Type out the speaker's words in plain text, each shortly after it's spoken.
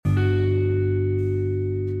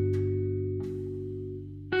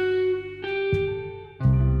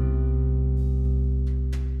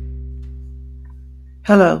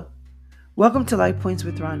Hello, welcome to Life Points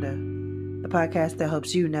with Rhonda, the podcast that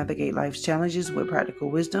helps you navigate life's challenges with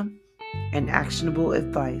practical wisdom and actionable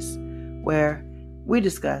advice, where we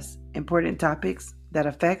discuss important topics that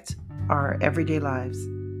affect our everyday lives.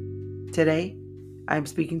 Today, I am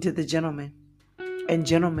speaking to the gentleman. And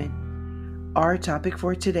gentlemen, our topic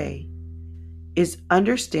for today is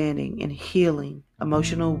understanding and healing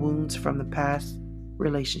emotional wounds from the past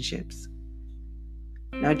relationships.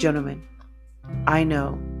 Now, gentlemen, I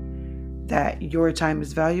know that your time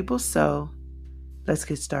is valuable, so let's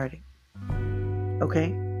get started. Okay?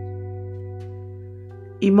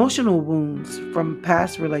 Emotional wounds from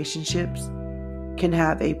past relationships can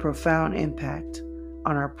have a profound impact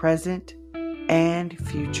on our present and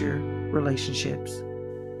future relationships.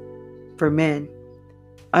 For men,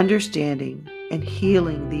 understanding and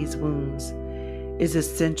healing these wounds is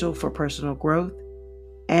essential for personal growth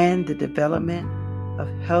and the development of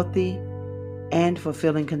healthy and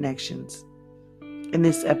fulfilling connections. In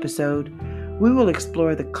this episode, we will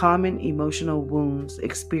explore the common emotional wounds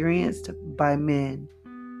experienced by men,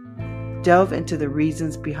 delve into the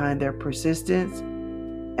reasons behind their persistence,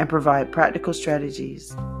 and provide practical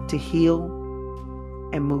strategies to heal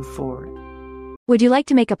and move forward. Would you like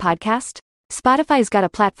to make a podcast? Spotify's got a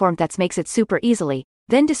platform that makes it super easily,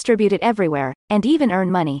 then distribute it everywhere, and even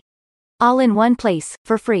earn money. All in one place,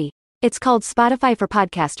 for free. It's called Spotify for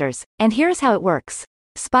Podcasters, and here's how it works.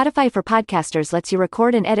 Spotify for Podcasters lets you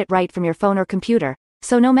record and edit right from your phone or computer,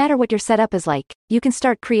 so no matter what your setup is like, you can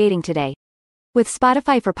start creating today. With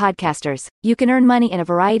Spotify for Podcasters, you can earn money in a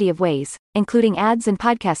variety of ways, including ads and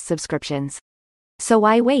podcast subscriptions. So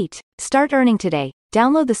why wait? Start earning today.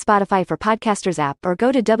 Download the Spotify for Podcasters app or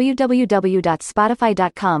go to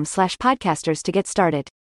www.spotify.com/podcasters to get started.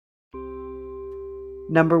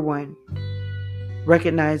 Number 1.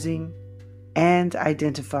 Recognizing and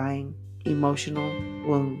identifying emotional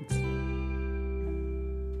wounds.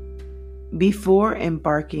 Before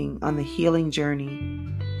embarking on the healing journey,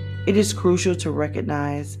 it is crucial to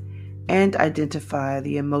recognize and identify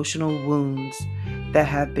the emotional wounds that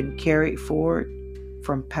have been carried forward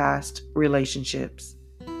from past relationships.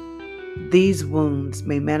 These wounds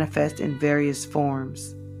may manifest in various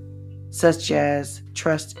forms, such as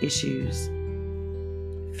trust issues,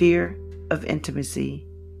 fear of intimacy,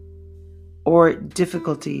 or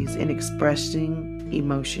difficulties in expressing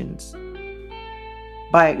emotions.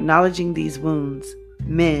 By acknowledging these wounds,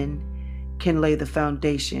 men can lay the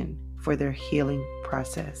foundation for their healing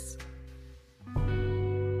process.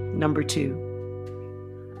 Number 2,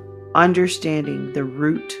 understanding the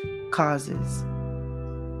root causes.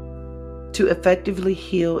 To effectively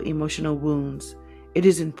heal emotional wounds, it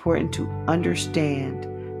is important to understand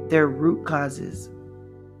their root causes.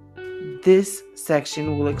 This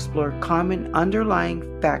section will explore common underlying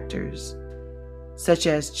factors such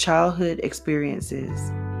as childhood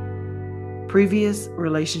experiences, previous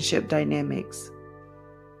relationship dynamics,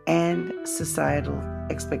 and societal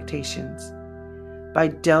expectations. By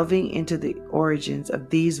delving into the origins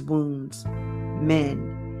of these wounds,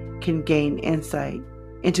 men can gain insight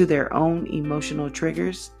into their own emotional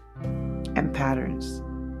triggers and patterns.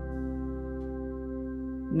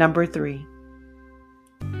 Number 3,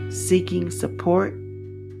 seeking support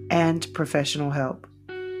and professional help.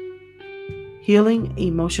 Healing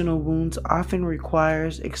emotional wounds often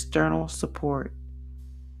requires external support.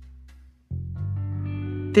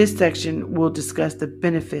 This section will discuss the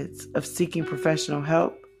benefits of seeking professional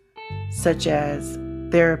help, such as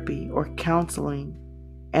therapy or counseling,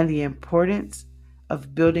 and the importance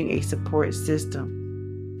of building a support system.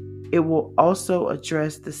 It will also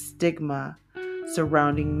address the stigma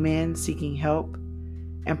surrounding men seeking help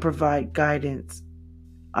and provide guidance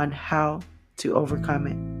on how to overcome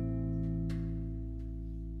it.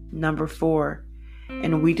 Number 4,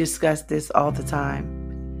 and we discuss this all the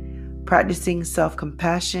time, practicing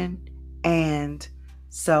self-compassion and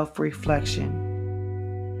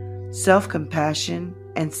self-reflection. Self-compassion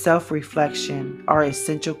and self-reflection are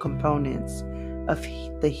essential components of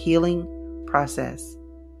the healing process.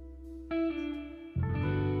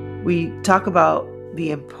 We talk about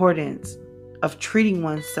the importance of treating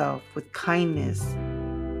oneself with kindness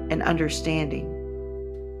and understanding,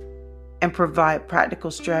 and provide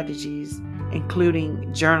practical strategies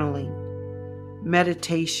including journaling,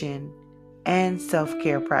 meditation, and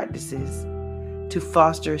self-care practices to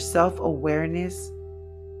foster self-awareness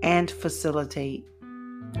and facilitate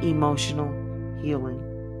emotional healing.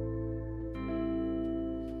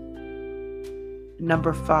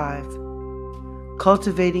 Number 5,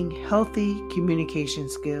 cultivating healthy communication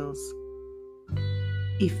skills.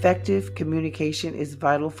 Effective communication is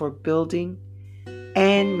vital for building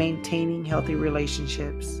and maintaining healthy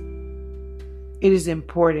relationships. It is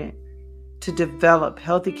important to develop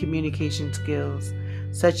healthy communication skills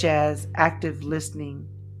such as active listening,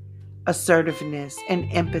 assertiveness,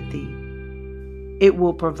 and empathy. It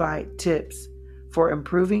will provide tips for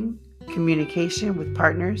improving communication with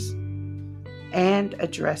partners and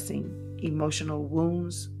addressing emotional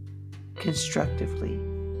wounds constructively.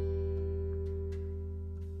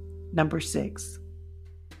 Number 6,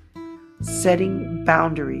 setting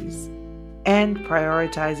boundaries and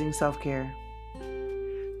prioritizing self-care.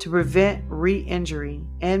 To prevent re-injury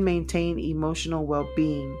and maintain emotional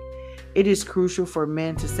well-being, it is crucial for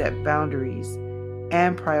men to set boundaries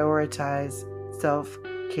and prioritize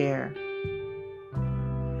self-care.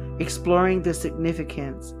 Exploring the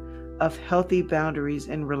significance of healthy boundaries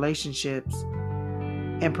in relationships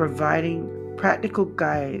and providing practical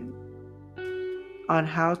guide on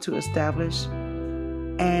how to establish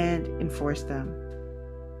and enforce them.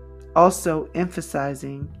 Also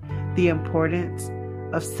emphasizing the importance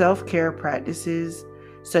of self-care practices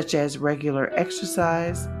such as regular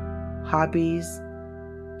exercise, hobbies,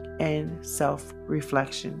 and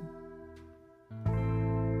self-reflection.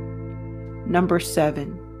 Number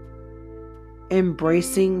 7,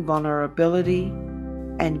 embracing vulnerability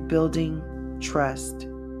and building trust.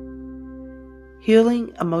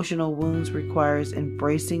 Healing emotional wounds requires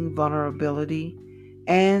embracing vulnerability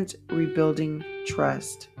and rebuilding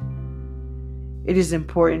trust. It is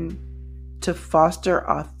important to foster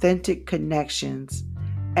authentic connections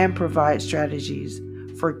and provide strategies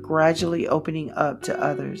for gradually opening up to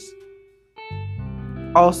others.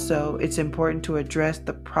 Also, it's important to address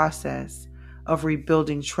the process of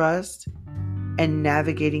rebuilding trust and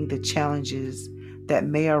navigating the challenges that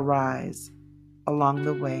may arise along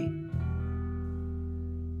the way.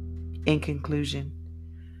 In conclusion,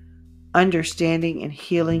 understanding and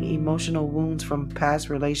healing emotional wounds from past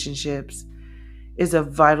relationships is a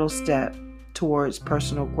vital step towards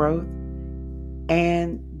personal growth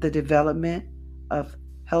and the development of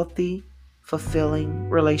healthy, fulfilling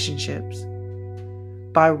relationships.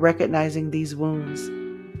 By recognizing these wounds,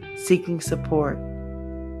 seeking support,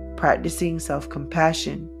 practicing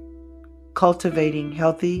self-compassion, cultivating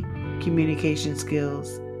healthy communication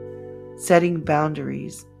skills, setting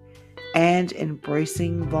boundaries, and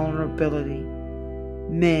embracing vulnerability,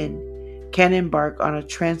 men can embark on a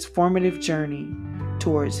transformative journey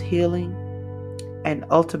towards healing and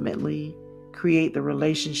ultimately create the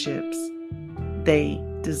relationships they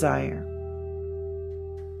desire.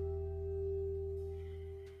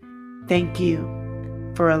 Thank you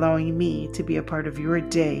for allowing me to be a part of your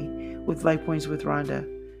day with Life Points with Rhonda.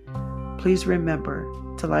 Please remember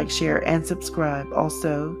to like, share, and subscribe.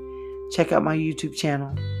 Also, check out my YouTube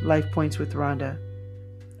channel, Life Points with Rhonda.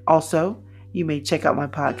 Also, you may check out my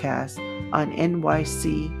podcast on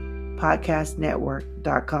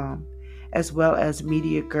nycpodcastnetwork.com as well as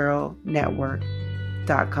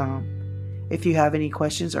MediaGirlNetwork.com. If you have any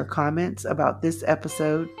questions or comments about this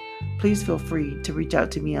episode, please feel free to reach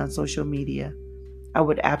out to me on social media. I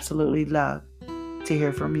would absolutely love to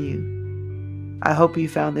hear from you. I hope you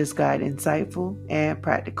found this guide insightful and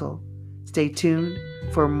practical. Stay tuned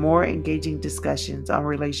for more engaging discussions on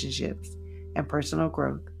relationships and personal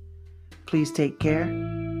growth. Please take care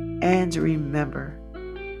and remember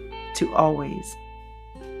to always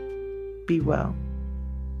be well.